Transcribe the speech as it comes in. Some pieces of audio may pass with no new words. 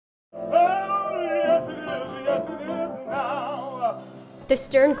The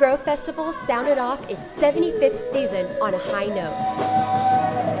Stern Grove Festival sounded off its 75th season on a high note.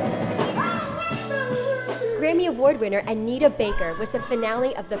 Grammy Award winner Anita Baker was the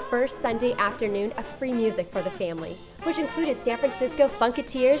finale of the first Sunday afternoon of free music for the family, which included San Francisco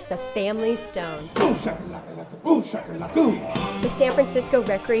Funketeers' The Family Stone. The San Francisco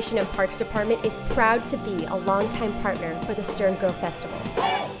Recreation and Parks Department is proud to be a longtime partner for the Stern Grove Festival.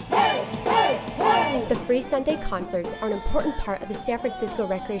 The free Sunday concerts are an important part of the San Francisco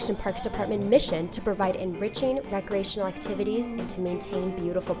Recreation and Parks Department mission to provide enriching recreational activities and to maintain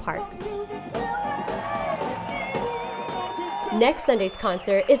beautiful parks. Next Sunday's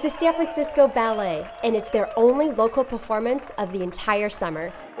concert is the San Francisco Ballet, and it's their only local performance of the entire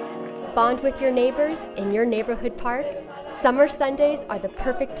summer. Bond with your neighbors in your neighborhood park. Summer Sundays are the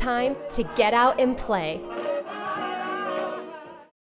perfect time to get out and play.